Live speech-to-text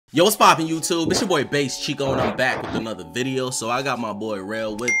Yo, what's poppin' YouTube? It's your boy Based Chiko and I'm back with another video. So I got my boy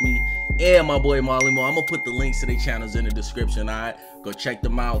Rel with me and my boy MallyMal. I'm gonna put the links to their channels in the description, alright? Go check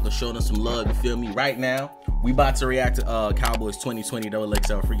them out, go show them some love, you feel me? Right now, we about to react to Calboy's 2020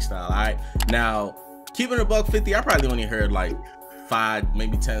 XXL Freestyle, alright? Now, keeping it $150, I probably only heard like 5,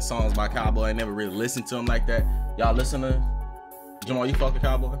 maybe 10 songs by Calboy. I never really listened to him like that. Y'all listen to Jamal, you fuck with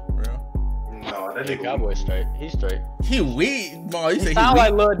Calboy? Real? No, that nigga Calboy straight. He's straight. He weak, bro. He sound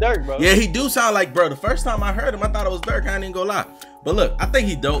like Lil Durk, bro. Yeah, he do sound like, bro. The first time I heard him, I thought it was Durk. I ain't even gonna lie. But look, I think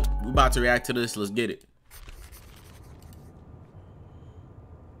he dope. We about to react to this. Let's get it.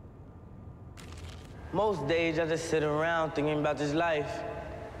 Most days I just sit around thinking about this life.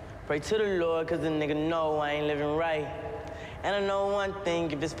 Pray to the Lord, cause the nigga know I ain't living right. And I know one thing,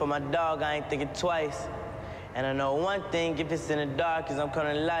 if it's for my dog, I ain't thinking twice. And I know one thing, if it's in the dark, cause I'm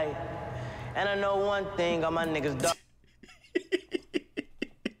coming light. And I know one thing, all my niggas dog.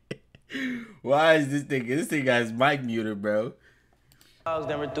 Why is this thing? This thing got his mic muted, bro. Dogs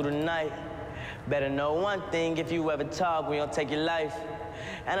never through the night. Better know one thing, if you ever talk, we don't take your life.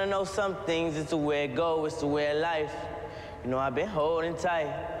 And I know some things, it's the way it go, it's the way of life. You know I've been holding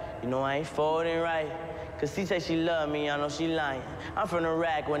tight. You know I ain't folding right. Cause she say she love me, I know she lying. I'm from the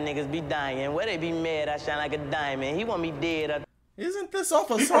rack where niggas be dying. Where they be mad, I shine like a diamond. He want me dead. Isn't this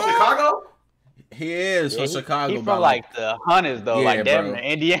off a He song? from Chicago? He is from Chicago. He from like the Hunters though, yeah, like them in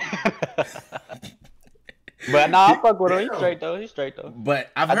Indiana. But nah, I fuck with him. He's straight though. He's straight though.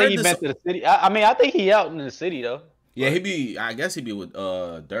 But I think he been to the city. I mean, I think he out in the city though. Yeah, he be. I guess he be with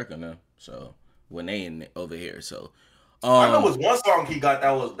Durk and them. So when they in over here, so. I know it was one song he got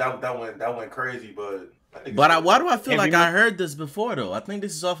that went crazy, but. Why do I feel like I heard this before though? I think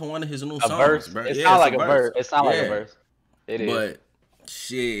this is off of one of his new songs, verse. bro. It sounds like a verse. It sounds like a verse. It is. But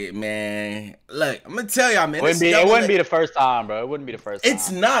shit, man. Look, I'm gonna tell y'all, man. It wouldn't be the first time, bro. It wouldn't be the first time.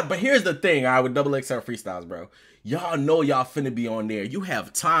 It's not. But here's the thing, all right, with XXL Freestyles, bro. Y'all know y'all finna be on there. You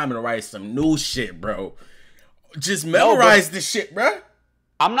have time to write some new shit, bro. Just memorize this shit, bro.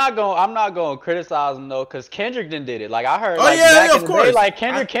 I'm not gonna criticize him though, cause Kendrick done did it. Like I heard, oh like, yeah, back in of the course. Day, like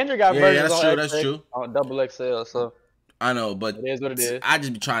Kendrick got versions that's true. On XXL. So I know, but it is what it is. I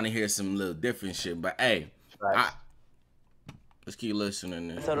just be trying to hear some little different shit. But hey, let's keep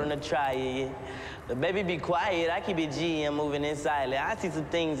listening. Told him to try it. The baby be quiet, I keep it G and moving in silent. I see some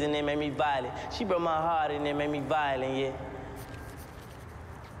things and it made me violent. She broke my heart and it made me violent, yeah.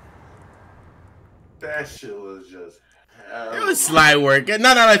 That shit was just. It was slight work.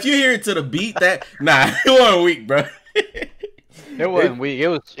 No. If you hear it to the beat, it wasn't weak, bro. It wasn't weak. It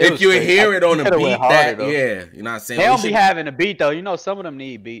was. If you straight. hear it on the beat, harder, yeah, you know what I'm saying. They don't be having a beat though. You know, some of them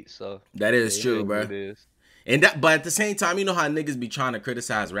need beats. So that is true, bro. It is. And but at the same time, you know how niggas be trying to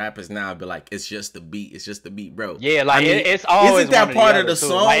criticize rappers now, be like, it's just the beat, bro. Yeah, like it's always isn't that part of the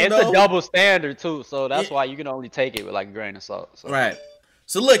song? Like, it's though? a double standard too, so that's why you can only take it with like a grain of salt. So. Right.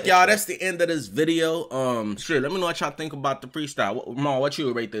 So look, y'all, that's the end of this video. Sure, let me know what y'all think about the freestyle. What you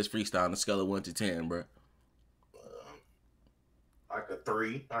would rate this freestyle on a scale of 1 to 10, bro? Like a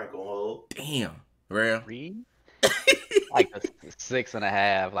 3. I ain't gonna hold. Damn, real. 3? Like a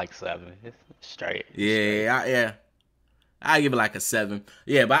 6.5, like 7. It's straight. Yeah. I give it like a 7.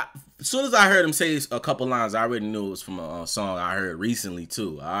 Yeah, but as soon as I heard him say a couple lines, I already knew it was from a song I heard recently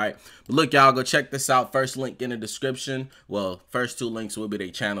too. All right, but look, y'all, go check this out. First link in the description. Well, first 2 links will be their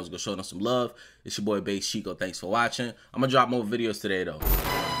channels. Go show them some love. It's your boy Based Chiko. Thanks for watching. I'm gonna drop more videos today though.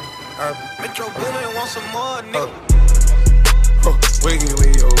 Metro Boomin want some more, nigga.